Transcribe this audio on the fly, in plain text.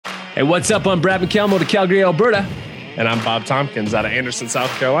Hey, what's up? I'm Brad McCalmo to Calgary, Alberta. And I'm Bob Tompkins out of Anderson,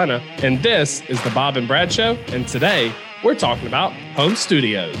 South Carolina. And this is the Bob and Brad Show. And today we're talking about home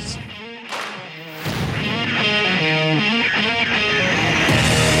studios.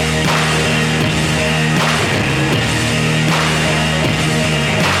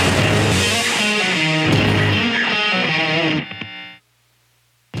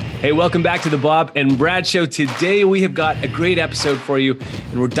 Hey, welcome back to the Bob and Brad Show. Today we have got a great episode for you,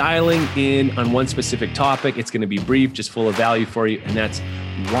 and we're dialing in on one specific topic. It's going to be brief, just full of value for you, and that's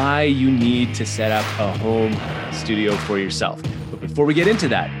why you need to set up a home studio for yourself. But before we get into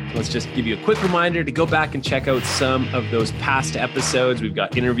that, let's just give you a quick reminder to go back and check out some of those past episodes. We've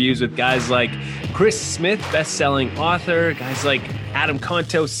got interviews with guys like Chris Smith, best-selling author, guys like Adam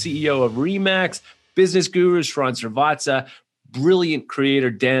Conto, CEO of Remax, business guru Sharran Srivatsaa, brilliant creator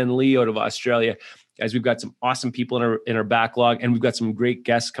Dan Lee out of Australia. Guys, we've got some awesome people in our backlog, and we've got some great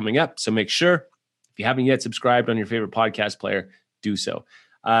guests coming up. So make sure, if you haven't yet subscribed on your favorite podcast player, do so.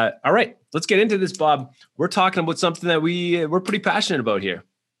 All right, let's get into this, Bob. We're talking about something that we're pretty passionate about here.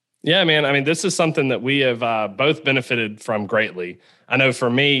 Yeah, man. I mean, this is something that we have both benefited from greatly. I know for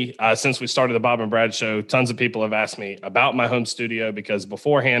me, since we started the Bob and Brad Show, tons of people have asked me about my home studio because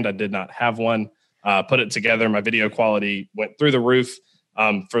beforehand I did not have one. Put it together. My video quality went through the roof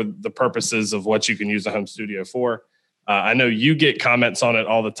for the purposes of what you can use a home studio for. I know you get comments on it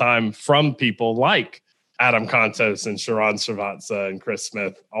all the time from people like Adam Contos and Sharran Srivatsaa and Chris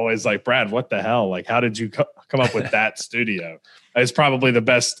Smith. Always like, Brad, what the hell? Like, how did you come up with that studio? It's probably the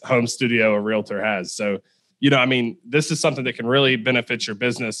best home studio a realtor has. So, I mean, this is something that can really benefit your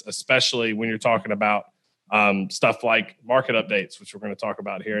business, especially when you're talking about stuff like market updates, which we're going to talk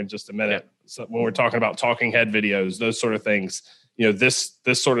about here in just a minute. Yeah. So when we're talking about talking head videos, those sort of things, this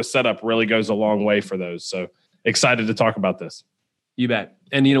sort of setup really goes a long way for those. So excited to talk about this. You bet.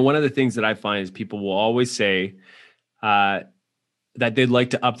 And, one of the things that I find is people will always say that they'd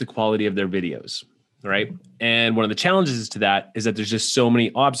like to up the quality of their videos, right? And one of the challenges to that is that there's just so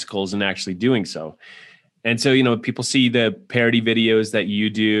many obstacles in actually doing so. And so, people see the parody videos that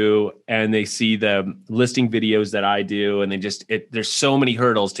you do, and they see the listing videos that I do, and there's so many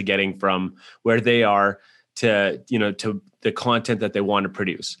hurdles to getting from where they are to the content that they want to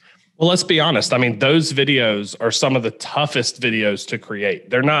produce. Well, let's be honest. I mean, those videos are some of the toughest videos to create.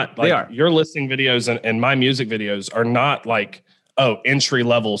 They're not like your listing videos and my music videos are not like, entry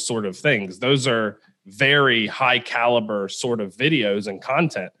level sort of things. Those are very high caliber sort of videos and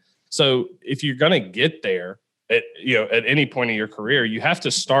content. So if you're going to get there at any point in your career, you have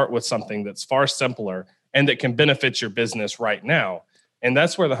to start with something that's far simpler and that can benefit your business right now. And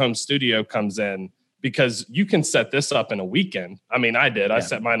that's where the home studio comes in, because you can set this up in a weekend. I mean, I did. Yeah. I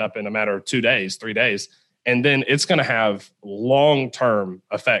set mine up in a matter of 2 days, 3 days, and then it's going to have long-term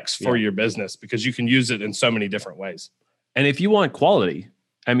effects for your business because you can use it in so many different ways. And if you want quality,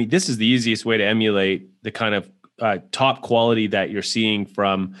 I mean, this is the easiest way to emulate the kind of top quality that you're seeing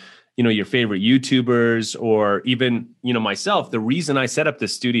from your favorite YouTubers, or even, myself. The reason I set up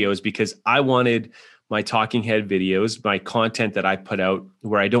this studio is because I wanted my talking head videos, my content that I put out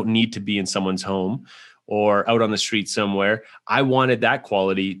where I don't need to be in someone's home or out on the street somewhere. I wanted that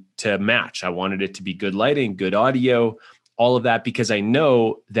quality to match. I wanted it to be good lighting, good audio, all of that, because I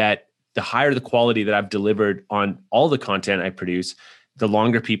know that the higher the quality that I've delivered on all the content I produce, the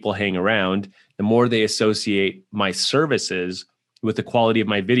longer people hang around, the more they associate my services with the quality of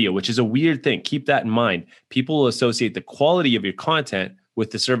my video, which is a weird thing. Keep that in mind. People will associate the quality of your content with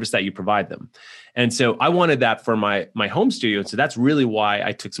the service that you provide them. And so I wanted that for my home studio. And so that's really why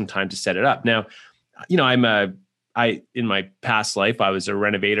I took some time to set it up. Now, in my past life, I was a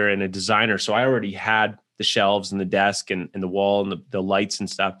renovator and a designer. So I already had the shelves and the desk and the wall and the lights and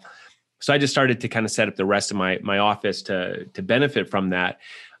stuff. So I just started to kind of set up the rest of my office to benefit from that.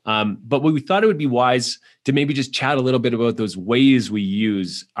 But we thought it would be wise to maybe just chat a little bit about those ways we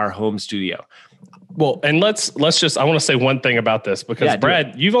use our home studio. Well, and let's just, I want to say one thing about this, because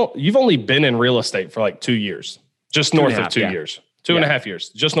Brad, you've only been in real estate for like 2 years, just north of 2 years, 2.5 years,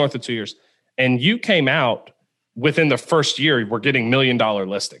 just north of 2 years. And you came out within the first year, we're getting $1 million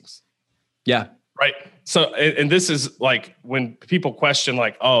listings. Yeah. Right. So, and this is like when people question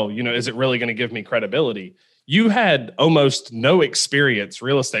like, is it really going to give me credibility? You had almost no experience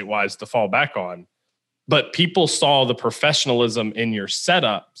real estate wise to fall back on, but people saw the professionalism in your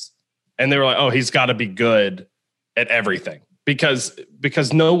setups and they were like, he's got to be good at everything because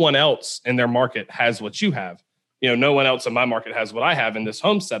no one else in their market has what you have. No one else in my market has what I have in this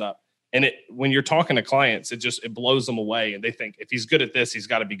home setup. And when you're talking to clients, it blows them away. And they think if he's good at this, he's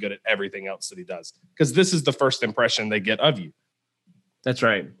got to be good at everything else that he does. Because this is the first impression they get of you. That's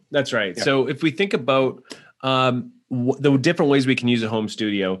right. That's right. Yeah. So if we think about the different ways we can use a home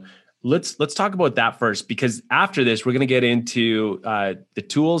studio, let's talk about that first, because after this, we're going to get into the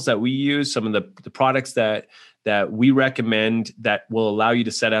tools that we use, some of the products that we recommend that will allow you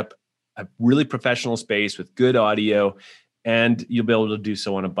to set up a really professional space with good audio, and you'll be able to do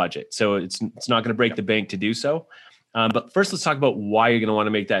so on a budget. So it's not going to break the bank to do so. But first, let's talk about why you're going to want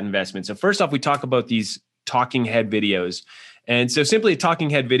to make that investment. So first off, we talk about these talking head videos. And so simply a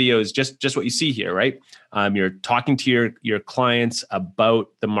talking head video is just what you see here, right? You're talking to your clients about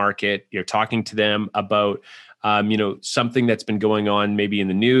the market. You're talking to them about, something that's been going on maybe in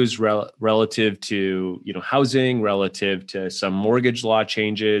the news relative to, housing, relative to some mortgage law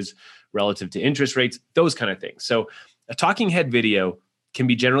changes, relative to interest rates, those kind of things. So a talking head video can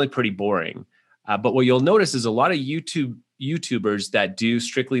be generally pretty boring. But what you'll notice is a lot of YouTubers that do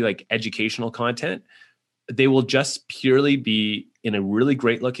strictly like educational content, they will just purely be in a really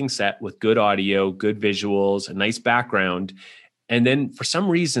great looking set with good audio, good visuals, a nice background. And then for some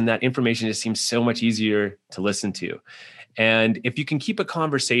reason, that information just seems so much easier to listen to. And if you can keep it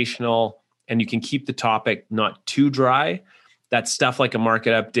conversational and you can keep the topic not too dry, that stuff like a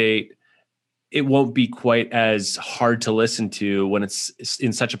market update, it won't be quite as hard to listen to when it's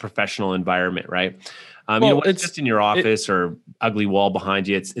in such a professional environment, right? When it's just in your office or ugly wall behind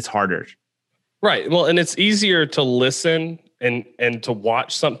you, it's harder. Right. Well, and it's easier to listen and to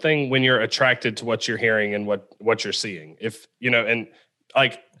watch something when you're attracted to what you're hearing and what you're seeing. If, and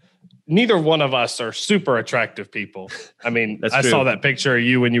like neither one of us are super attractive people. I mean, I saw that picture of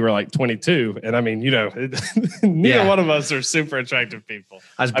you when you were like 22. And I mean, neither one of us are super attractive people.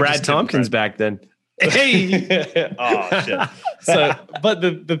 I was Brad Tompkins back then. Hey. Oh, shit. So, but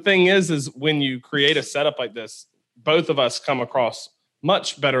the thing is when you create a setup like this, both of us come across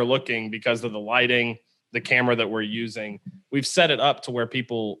much better looking because of the lighting, the camera that we're using. We've set it up to where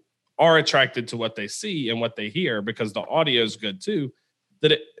people are attracted to what they see and what they hear because the audio is good too,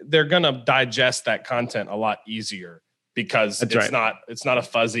 that they're going to digest that content a lot easier because it's not a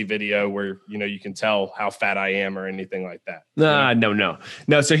fuzzy video where, you can tell how fat I am or anything like that.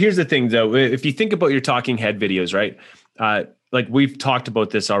 No. So here's the thing though. If you think about your talking head videos, right? Like we've talked about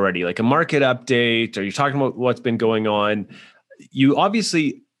this already, like a market update, or you're talking about what's been going on. You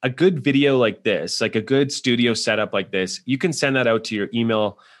obviously, a good video like this, like a good studio setup like this, you can send that out to your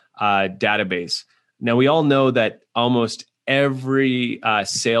email database. Now, we all know that almost every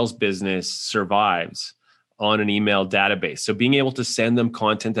sales business survives on an email database. So being able to send them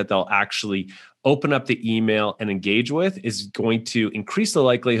content that they'll actually open up the email and engage with is going to increase the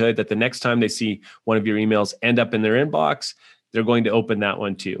likelihood that the next time they see one of your emails end up in their inbox, they're going to open that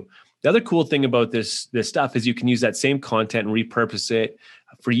one too. The other cool thing about this stuff is you can use that same content and repurpose it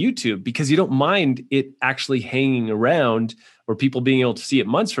for YouTube because you don't mind it actually hanging around or people being able to see it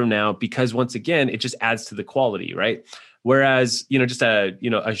months from now because once again, it just adds to the quality, right? Whereas, just a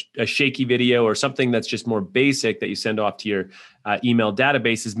shaky video or something that's just more basic that you send off to your email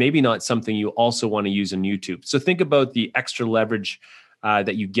database is maybe not something you also want to use on YouTube. So think about the extra leverage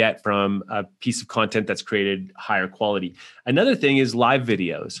that you get from a piece of content that's created higher quality. Another thing is live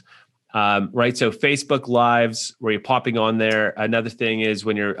videos. Right. So Facebook Lives where you're popping on there. Another thing is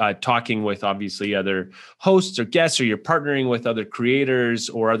when you're talking with obviously other hosts or guests, or you're partnering with other creators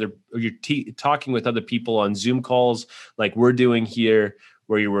or you're talking with other people on Zoom calls like we're doing here,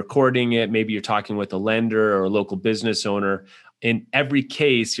 where you're recording it. Maybe you're talking with a lender or a local business owner. In every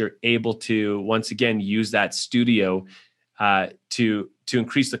case, you're able to, once again, use that studio to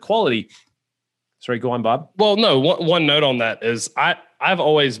increase the quality. Sorry, go on, Bob. Well, no, one note on that is I've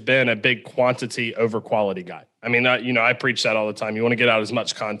always been a big quantity over quality guy. I mean, I preach that all the time. You want to get out as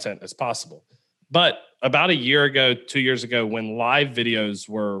much content as possible. But about a year ago, 2 years ago, when live videos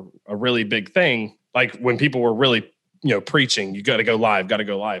were a really big thing, like when people were really, preaching, you got to go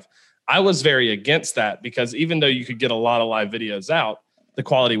live. I was very against that because even though you could get a lot of live videos out, the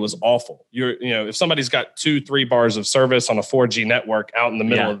quality was awful. If somebody's got 2-3 bars of service on a 4G network out in the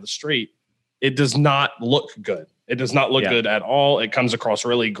middle of the street, it does not look good. It does not look good at all. It comes across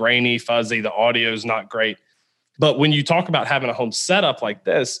really grainy, fuzzy. The audio is not great. But when you talk about having a home setup like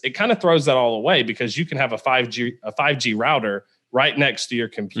this, it kind of throws that all away because you can have a 5G router right next to your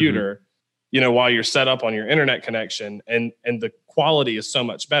computer, while you're set up on your internet connection, and the quality is so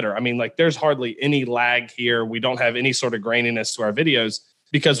much better. I mean, like there's hardly any lag here. We don't have any sort of graininess to our videos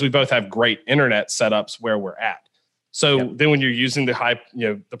because we both have great internet setups where we're at. So then when you're using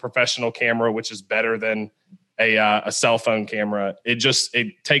the professional camera, which is better than a cell phone camera, it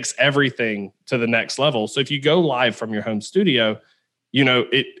takes everything to the next level. So if you go live from your home studio,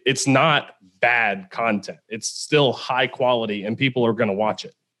 it's not bad content. It's still high quality and people are going to watch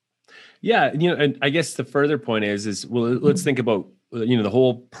it. Yeah. And I guess the further point is, well, let's think about, the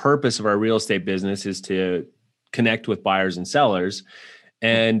whole purpose of our real estate business is to connect with buyers and sellers.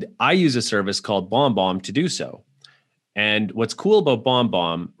 And I use a service called BombBomb to do so. And what's cool about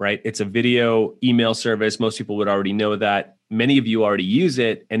BombBomb, right? It's a video email service. Most people would already know that. Many of you already use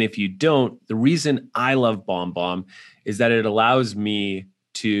it. And if you don't, the reason I love BombBomb is that it allows me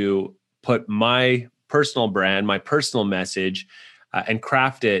to put my personal brand, my personal message, and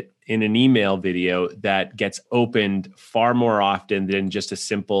craft it in an email video that gets opened far more often than just a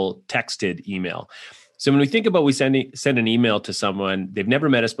simple texted email. So when we think about send an email to someone, they've never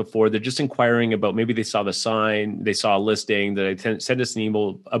met us before. They're just inquiring about, maybe they saw the sign, they saw a listing, that they send us an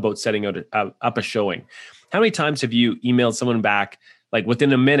email about setting up a showing. How many times have you emailed someone back, like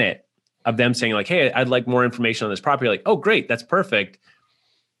within a minute of them saying like, hey, I'd like more information on this property? Like, oh, great, that's perfect.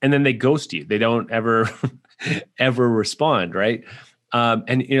 And then they ghost you. They don't ever, ever respond, right?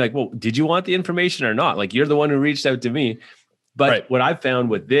 And you're like, well, did you want the information or not? Like, you're the one who reached out to me. But What I've found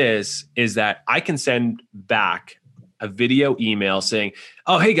with this is that I can send back a video email saying,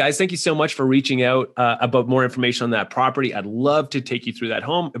 oh, hey guys, thank you so much for reaching out about more information on that property. I'd love to take you through that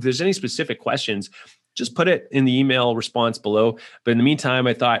home. If there's any specific questions, just put it in the email response below. But in the meantime,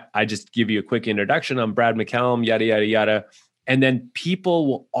 I thought I'd just give you a quick introduction. I'm Brad McCallum, yada, yada, yada. And then people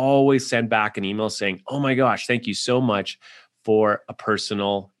will always send back an email saying, oh my gosh, thank you so much for a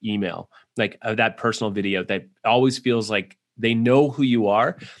personal email, like that personal video that always feels like they know who you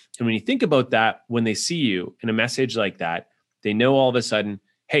are. And when you think about that, when they see you in a message like that, they know all of a sudden,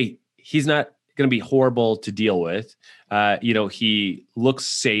 hey, he's not going to be horrible to deal with. He looks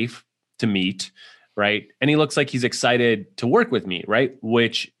safe to meet, right? And he looks like he's excited to work with me, right?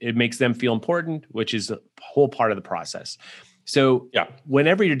 Which it makes them feel important, which is a whole part of the process. So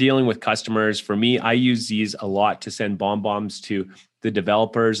whenever you're dealing with customers, for me, I use these a lot to send BombBombs to the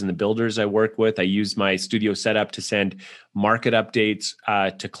developers and the builders I work with. I use my studio setup to send market updates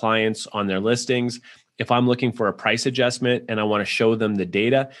to clients on their listings. If I'm looking for a price adjustment and I want to show them the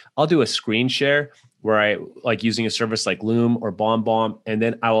data, I'll do a screen share where I like using a service like Loom or BombBomb, and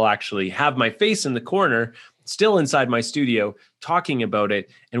then I will actually have my face in the corner, still inside my studio, talking about it.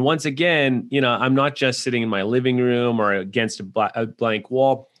 And once again, I'm not just sitting in my living room or against a blank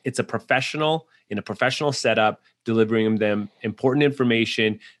wall. It's a professional in a professional setup, delivering them important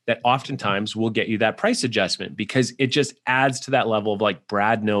information that oftentimes will get you that price adjustment, because it just adds to that level of like,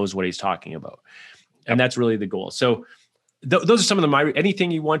 Brad knows what he's talking about. And that's really the goal. So those are some of anything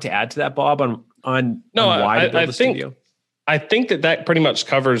you want to add to that, Bob, on why to build a studio? I think that pretty much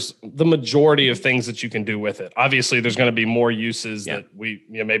covers the majority of things that you can do with it. Obviously, there's going to be more uses that we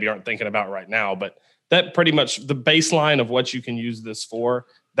maybe aren't thinking about right now, but that pretty much the baseline of what you can use this for,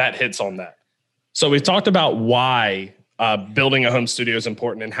 that hits on that. So we've talked about why building a home studio is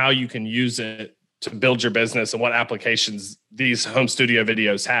important and how you can use it to build your business and what applications these home studio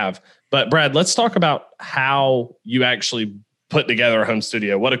videos have. But Brad, let's talk about how you actually put together a home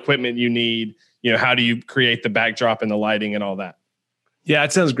studio, what equipment you need, how do you create the backdrop and the lighting and all that? Yeah,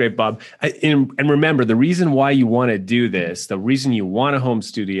 it sounds great, Bob. And remember, the reason why you want to do this, the reason you want a home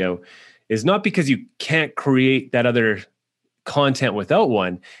studio is not because you can't create that other content without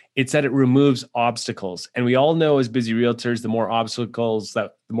one. It's that it removes obstacles. And we all know as busy realtors, the more obstacles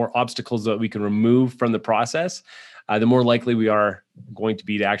that we can remove from the process, the more likely we are going to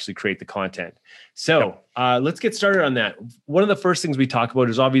be to actually create the content. So let's get started on that. One of the first things we talk about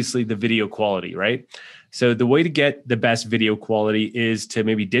is obviously the video quality, right? So the way to get the best video quality is to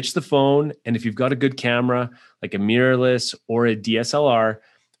maybe ditch the phone. And if you've got a good camera, like a mirrorless or a DSLR,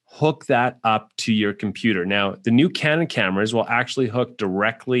 hook that up to your computer. Now, the new Canon cameras will actually hook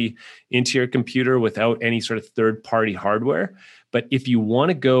directly into your computer without any sort of third-party hardware. But if you want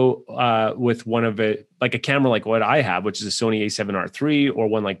to go with one of it, like a camera like what I have, which is a Sony A7R III, or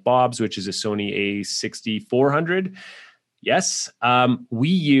one like Bob's, which is a Sony A6400, yes, we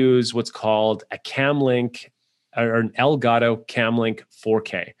use what's called a Camlink or an Elgato Camlink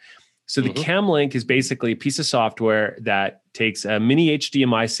 4K. So the Camlink is basically a piece of software that takes a mini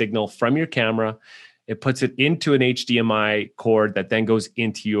HDMI signal from your camera. It puts it into an HDMI cord that then goes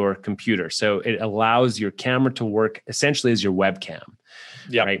into your computer. So it allows your camera to work essentially as your webcam.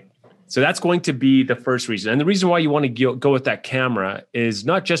 Yeah. Right. So that's going to be the first reason. And the reason why you want to go with that camera is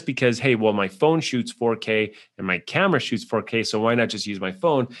not just because, hey, well, my phone shoots 4K and my camera shoots 4K, so why not just use my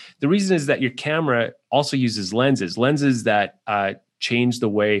phone? The reason is that your camera also uses lenses that change the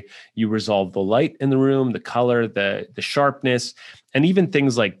way you resolve the light in the room, the color, the sharpness, and even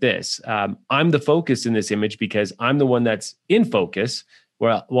things like this. I'm the focus in this image because I'm the one that's in focus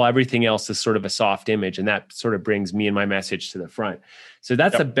while everything else is sort of a soft image, and that sort of brings me and my message to the front. So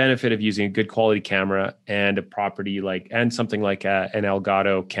that's the benefit of using a good quality camera and a property and something like an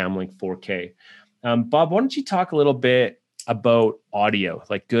Elgato Camlink 4K. Bob, why don't you talk a little bit about audio,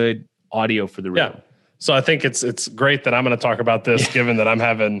 like good audio for the room? Yeah. So I think it's great that I'm going to talk about this, given that I'm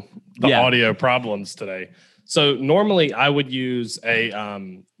having the audio problems today. So normally I would use a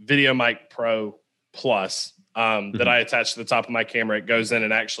VideoMic Pro Plus that I attach to the top of my camera. It goes in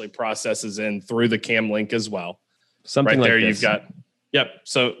and actually processes in through the Camlink as well. Something right like there, this. you've got. Yep.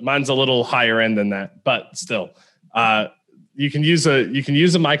 So mine's a little higher end than that, but still, you can use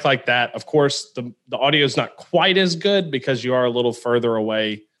a mic like that. Of course, the audio is not quite as good because you are a little further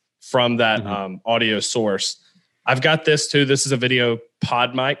away from that audio source. I've got this too. This is a Video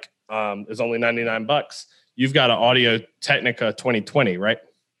Pod mic. It's only $99. You've got an Audio Technica 2020, right?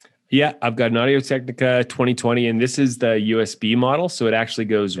 Yeah, I've got an Audio Technica 2020, and this is the USB model, so it actually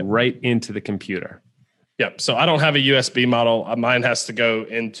goes right into the computer. Yep. So I don't have a USB model. Mine has to go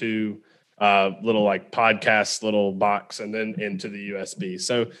into little like podcast little box and then into the USB.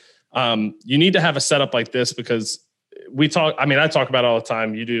 So you need to have a setup like this because I talk about it all the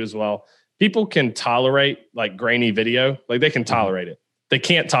time. You do as well. People can tolerate like grainy video. Like they can tolerate it. They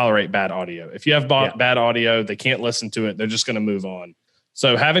can't tolerate bad audio. If you have bad audio, they can't listen to it. They're just going to move on.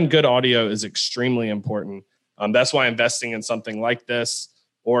 So having good audio is extremely important. That's why investing in something like this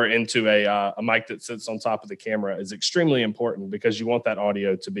or into a mic that sits on top of the camera is extremely important because you want that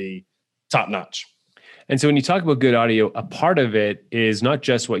audio to be top notch. And so when you talk about good audio, a part of it is not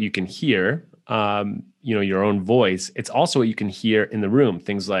just what you can hear, your own voice. It's also what you can hear in the room.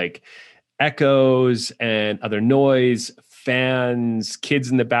 Things like echoes and other noise, fans,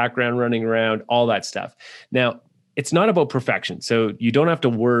 kids in the background running around, all that stuff. Now, it's not about perfection. So you don't have to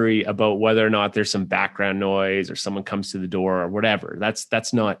worry about whether or not there's some background noise or someone comes to the door or whatever.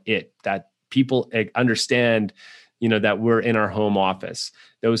 That's not it. That people understand, that we're in our home office,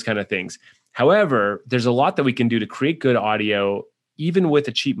 those kind of things. However, there's a lot that we can do to create good audio, even with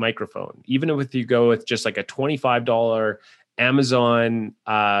a cheap microphone. Even if you go with just like a $25 Amazon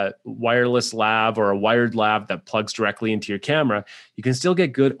wireless lav or a wired lav that plugs directly into your camera, you can still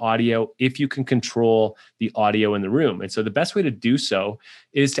get good audio if you can control the audio in the room. And so the best way to do so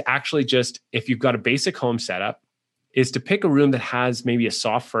is to actually just, if you've got a basic home setup, is to pick a room that has maybe a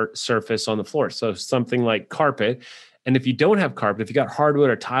soft surface on the floor. So something like carpet. And if you don't have carpet, if you got hardwood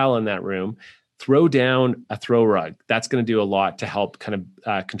or tile in that room, throw down a throw rug. That's going to do a lot to help kind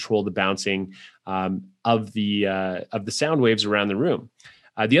of control the bouncing of the sound waves around the room.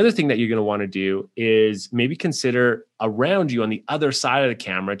 The other thing that you're going to want to do is maybe consider around you on the other side of the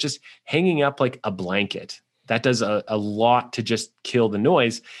camera, just hanging up like a blanket. That does a lot to just kill the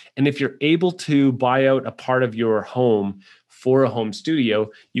noise. And if you're able to buy out a part of your home for a home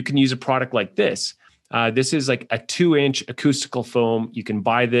studio, you can use a product like this. This is like a 2-inch acoustical foam. You can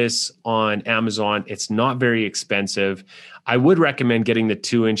buy this on Amazon. It's not very expensive. I would recommend getting the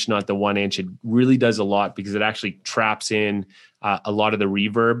 2-inch, not the 1-inch. It really does a lot because it actually traps in a lot of the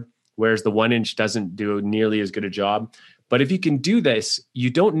reverb, whereas the 1-inch doesn't do nearly as good a job. But if you can do this, you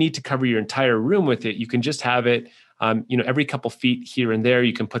don't need to cover your entire room with it. You can just have it, every couple feet here and there.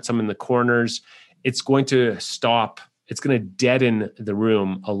 You can put some in the corners. It's going to deaden the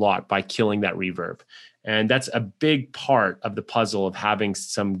room a lot by killing that reverb. And that's a big part of the puzzle of having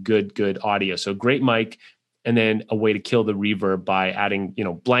some good audio. So great mic, and then a way to kill the reverb by adding,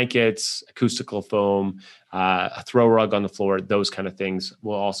 blankets, acoustical foam, a throw rug on the floor. Those kind of things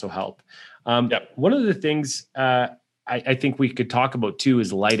will also help. One of the things I think we could talk about too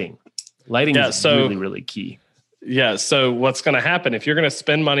is lighting. Lighting is really, really key. Yeah. So what's going to happen if you're going to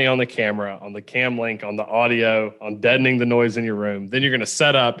spend money on the camera, on the Camlink, on the audio, on deadening the noise in your room, then you're going to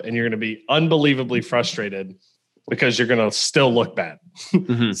set up and you're going to be unbelievably frustrated because you're going to still look bad.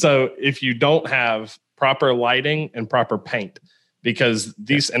 Mm-hmm. So if you don't have proper lighting and proper paint, because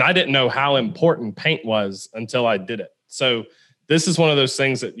and I didn't know how important paint was until I did it. So this is one of those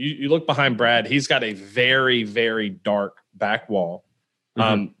things that you look behind Brad, he's got a very, very dark back wall.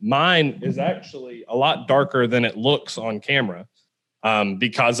 Mm-hmm. Mine is actually a lot darker than it looks on camera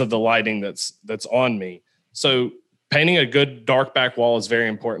because of the lighting that's on me. So painting a good dark back wall is very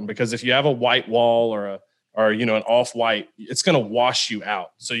important because if you have a white wall or an off white, it's going to wash you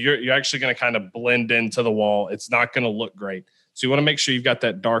out. So you're actually going to kind of blend into the wall. It's not going to look great. So you want to make sure you've got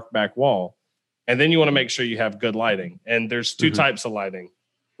that dark back wall, and then you want to make sure you have good lighting. And there's two types of lighting,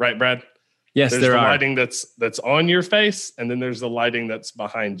 right, Brad? Yes, there's there are. Lighting that's on your face, and then there's the lighting that's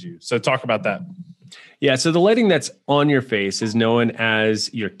behind you. So talk about that. Yeah, so the lighting that's on your face is known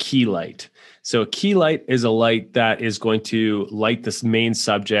as your key light. So a key light is a light that is going to light this main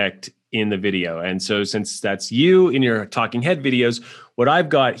subject in the video. And so since that's you in your talking head videos, what I've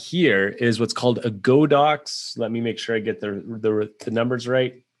got here is what's called a Godox. Let me make sure I get the numbers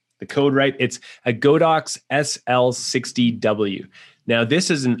right, the code right. It's a Godox SL60W. Now, this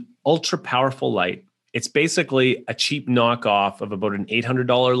is an ultra powerful light. It's basically a cheap knockoff of about an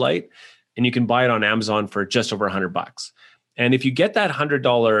 $800 light, and you can buy it on Amazon for just over $100. And if you get that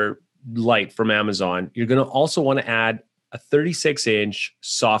 $100 light from Amazon, you're going to also want to add a 36-inch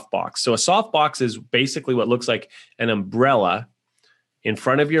softbox. So a softbox is basically what looks like an umbrella in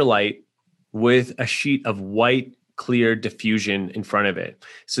front of your light with a sheet of white clear diffusion in front of it.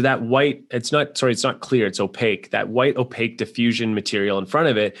 So that white, it's not clear, it's opaque. That white opaque diffusion material in front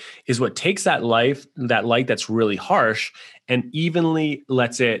of it is what takes that light that's really harsh and evenly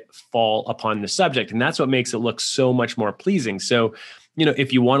lets it fall upon the subject. And that's what makes it look so much more pleasing. So,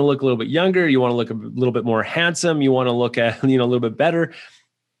 if you want to look a little bit younger, you want to look a little bit more handsome, you want to look at, a little bit better,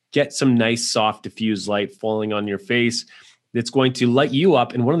 get some nice, soft, diffused light falling on your face. It's going to light you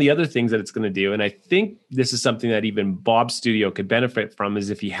up. And one of the other things that it's going to do, and I think this is something that even Bob's studio could benefit from, is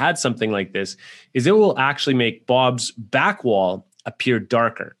if he had something like this, is it will actually make Bob's back wall appear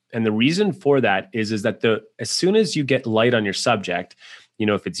darker. And the reason for that is that as soon as you get light on your subject,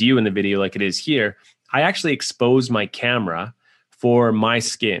 if it's you in the video like it is here, I actually expose my camera for my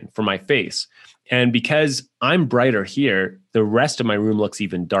skin, for my face. And because I'm brighter here, the rest of my room looks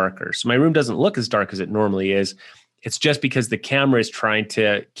even darker. So my room doesn't look as dark as it normally is. It's just because the camera is trying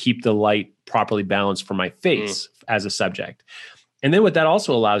to keep the light properly balanced for my face as a subject. And then what that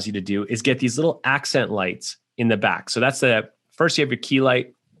also allows you to do is get these little accent lights in the back. So that's first you have your key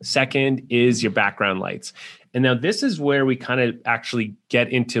light. Second is your background lights. And now this is where we kind of actually get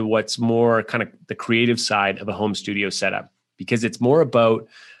into what's more kind of the creative side of a home studio setup, because it's more about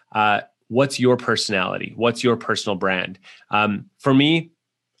what's your personality, what's your personal brand. For me,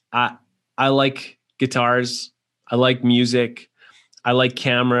 I like guitars, I like music, I like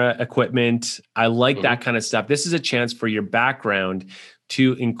camera equipment, I like that kind of stuff. This is a chance for your background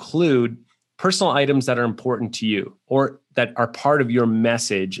to include personal items that are important to you or that are part of your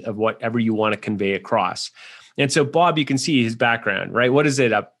message of whatever you want to convey across. And so Bob, you can see his background, right? What is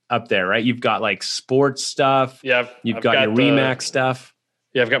it up there, right? You've got like sports stuff. Yeah. You've got your Remax stuff.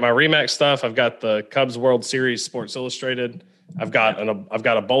 Yeah, I've got my Remax stuff. I've got the Cubs World Series Sports Illustrated. I've got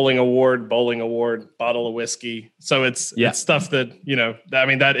a bowling award, bottle of whiskey. So it's stuff that,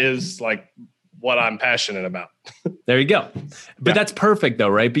 that is like what I'm passionate about. There you go. But that's perfect though,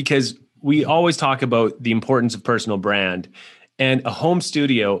 right? Because we always talk about the importance of personal brand. And a home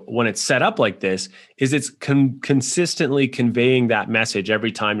studio, when it's set up like this, it's consistently conveying that message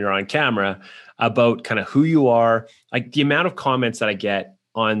every time you're on camera about kind of who you are. Like the amount of comments that I get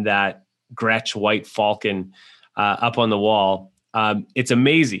on that Gretsch White Falcon up on the wall, it's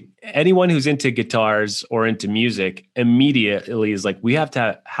amazing. Anyone who's into guitars or into music immediately is like, we have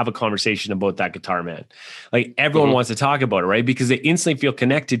to have a conversation about that guitar, man. Like everyone wants to talk about it, right? Because they instantly feel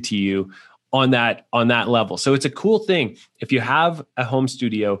connected to you on that level. So it's a cool thing. If you have a home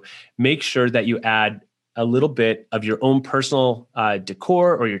studio, make sure that you add a little bit of your own personal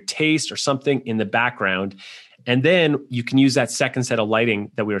decor or your taste or something in the background. And then you can use that second set of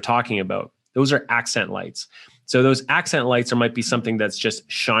lighting that we were talking about. Those are accent lights. So those accent lights might be something that's just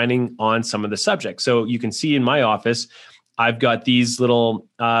shining on some of the subjects. So you can see in my office, I've got these little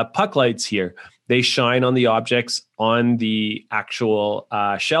puck lights here. They shine on the objects on the actual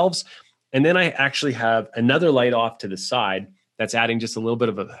shelves. And then I actually have another light off to the side that's adding just a little bit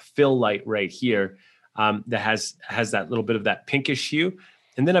of a fill light right here that has that little bit of that pinkish hue.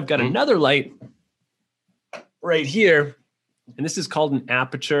 And then I've got another light right here, and this is called an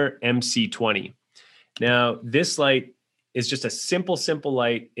Aputure MC20. Now, this light is just a simple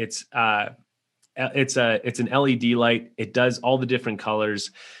light. It's an LED light. It does all the different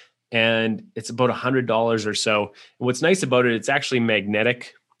colors, and it's about $100 or so. And what's nice about it, it's actually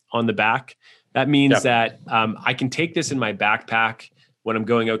magnetic on the back. That means that I can take this in my backpack when I'm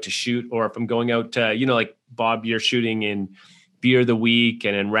going out to shoot, or if I'm going out to, like Bob, you're shooting in Beer of the Week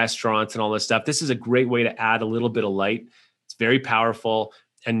and in restaurants and all this stuff. This is a great way to add a little bit of light. It's very powerful,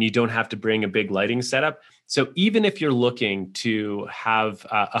 and you don't have to bring a big lighting setup. So even if you're looking to have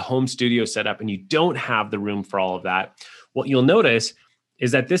a home studio set up and you don't have the room for all of that, what you'll notice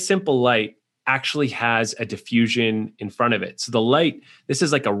is that this simple light actually has a diffusion in front of it. So the light, this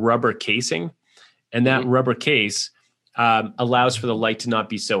is like a rubber casing, and that rubber case allows for the light to not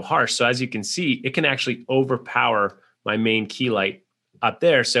be so harsh. So as you can see, it can actually overpower my main key light up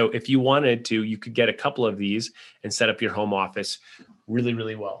there. So if you wanted to, you could get a couple of these and set up your home office really,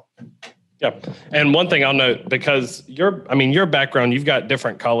 really well. Yep. And one thing I'll note, because your background, you've got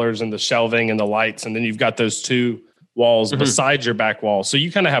different colors and the shelving and the lights, and then you've got those two walls beside your back wall. So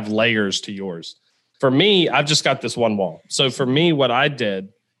you kind of have layers to yours. For me, I've just got this one wall. So for me, what I did,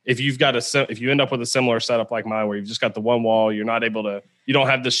 if you end up with a similar setup like mine, where you've just got the one wall, you don't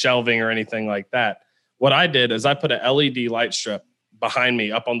have the shelving or anything like that. What I did is I put an LED light strip behind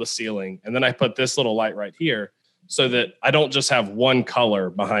me up on the ceiling. And then I put this little light right here, so that I don't just have one color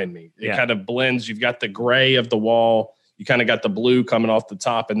behind me. It kind of blends. You've got the gray of the wall. You kind of got the blue coming off the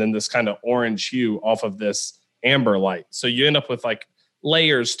top, and then this kind of orange hue off of this amber light. So you end up with like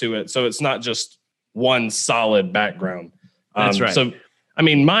layers to it. So it's not just one solid background. That's right. So, I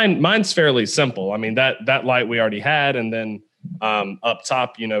mean, mine's fairly simple. I mean, that light we already had. And then up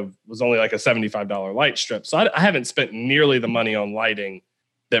top, was only like a $75 light strip. So I haven't spent nearly the money on lighting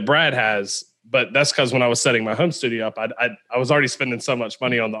that Brad has. But that's because when I was setting my home studio up, I was already spending so much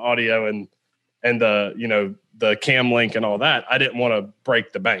money on the audio and the cam link and all that. I didn't want to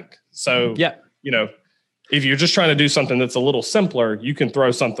break the bank. So, if you're just trying to do something that's a little simpler, you can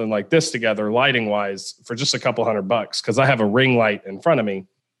throw something like this together lighting wise for just a couple $100, because I have a ring light in front of me.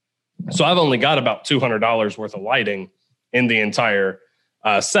 So I've only got about $200 worth of lighting in the entire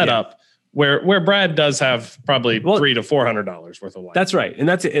setup. Where Brad does have probably $300 to $400 worth of light. That's right. And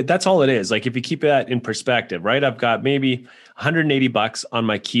that's all it is. Like, if you keep that in perspective, right? I've got maybe $180 on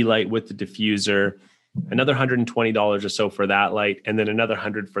my key light with the diffuser, another $120 or so for that light, and then another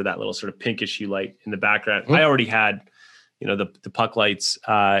 $100 for that little sort of pinkish hue light in the background. I already had, the puck lights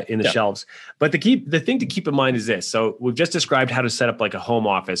in the shelves. But the thing to keep in mind is this. So we've just described how to set up like a home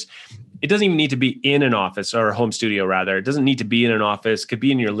office. It doesn't even need to be in an office, or a home studio rather. It doesn't need to be in an office. It could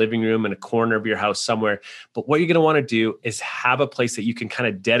be in your living room, in a corner of your house somewhere. But what you're going to want to do is have a place that you can kind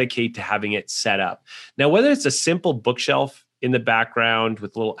of dedicate to having it set up. Now, whether it's a simple bookshelf in the background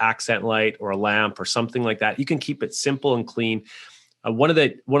with a little accent light or a lamp or something like that, you can keep it simple and clean. One of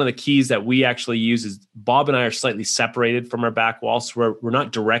the keys that we actually use is Bob and I are slightly separated from our back wall, so we're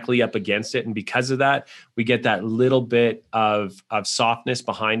not directly up against it, and because of that, we get that little bit of softness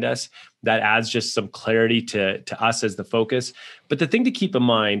behind us that adds just some clarity to us as the focus. But the thing to keep in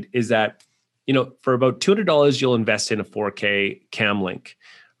mind is that for about $200, you'll invest in a 4K cam link.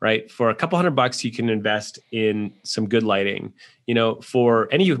 Right? For a couple $100, you can invest in some good lighting. For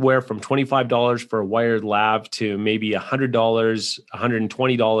anywhere from $25 for a wired lav to maybe $100,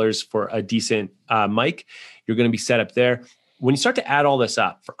 $120 for a decent mic, you're going to be set up there. When you start to add all this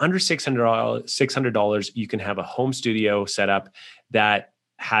up, for under $600, you can have a home studio setup that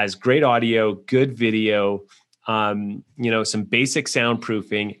has great audio, good video, some basic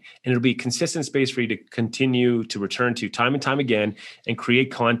soundproofing, and it'll be a consistent space for you to continue to return to time and time again and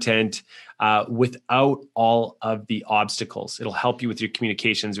create content without all of the obstacles. It'll help you with your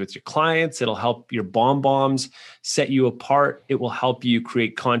communications with your clients. It'll help your bombs set you apart. It will help you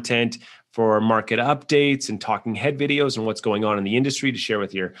create content for market updates and talking head videos and what's going on in the industry to share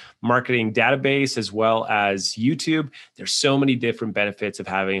with your marketing database as well as YouTube. There's so many different benefits of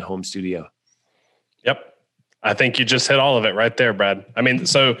having a home studio. Yep. I think you just hit all of it right there, Brad. I mean,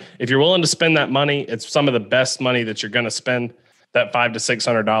 so if you're willing to spend that money, it's some of the best money that you're going to spend. That $500 to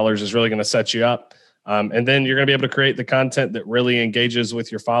 $600 is really going to set you up. And then you're going to be able to create the content that really engages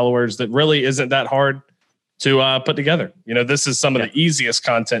with your followers that really isn't that hard to put together. This is some of the easiest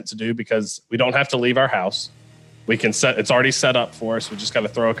content to do because we don't have to leave our house. We can it's already set up for us. We just got to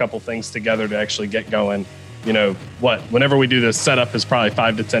throw a couple things together to actually get going. Whenever we do this, setup is probably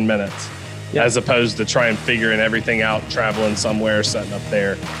 5 to 10 minutes. As opposed to try and figuring everything out, traveling somewhere, setting up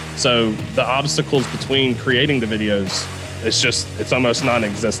there. So the obstacles between creating the videos, it's almost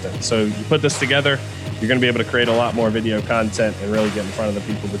non-existent. So you put this together, you're going to be able to create a lot more video content and really get in front of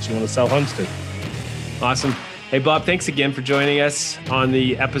the people that you want to sell homes to. Awesome. Hey, Bob, thanks again for joining us on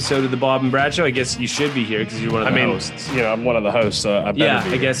the episode of the Bob and Brad Show. I guess you should be here because you're one of the hosts. I'm one of the hosts, so I better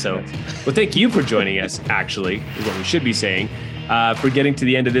be here. I guess so. Well, thank you for joining us, actually, is what we should be saying. For getting to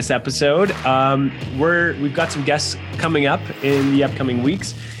the end of this episode. We've got some guests coming up in the upcoming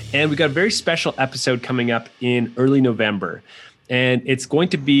weeks, and we've got a very special episode coming up in early November. And it's going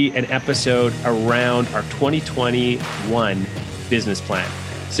to be an episode around our 2021 business plan.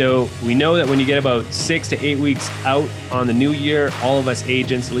 So we know that when you get about 6 to 8 weeks out on the new year, all of us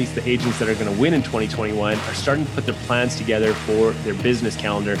agents, at least the agents that are going to win in 2021, are starting to put their plans together for their business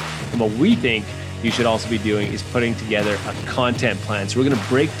calendar. And what we think you should also be doing is putting together a content plan. So we're going to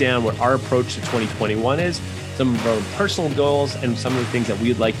break down what our approach to 2021 is, some of our personal goals, and some of the things that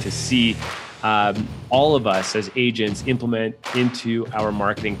we'd like to see all of us as agents implement into our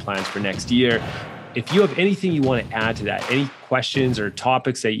marketing plans for next year. If you have anything you want to add to that, any questions or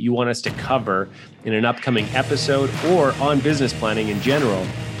topics that you want us to cover in an upcoming episode or on business planning in general,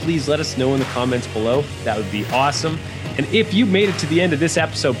 please let us know in the comments below. That would be awesome. And if you made it to the end of this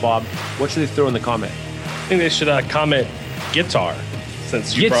episode, Bob, what should they throw in the comment? I think they should comment guitar,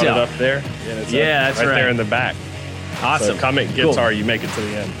 since you brought it up there. Yeah, that's right there in the back. Awesome. So comment guitar, cool. You make it to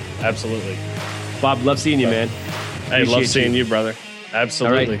the end. Absolutely. Bob, love seeing you, man. Hey, love seeing you, brother.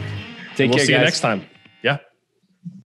 Absolutely. All right. Take care, we'll see guys. you next time.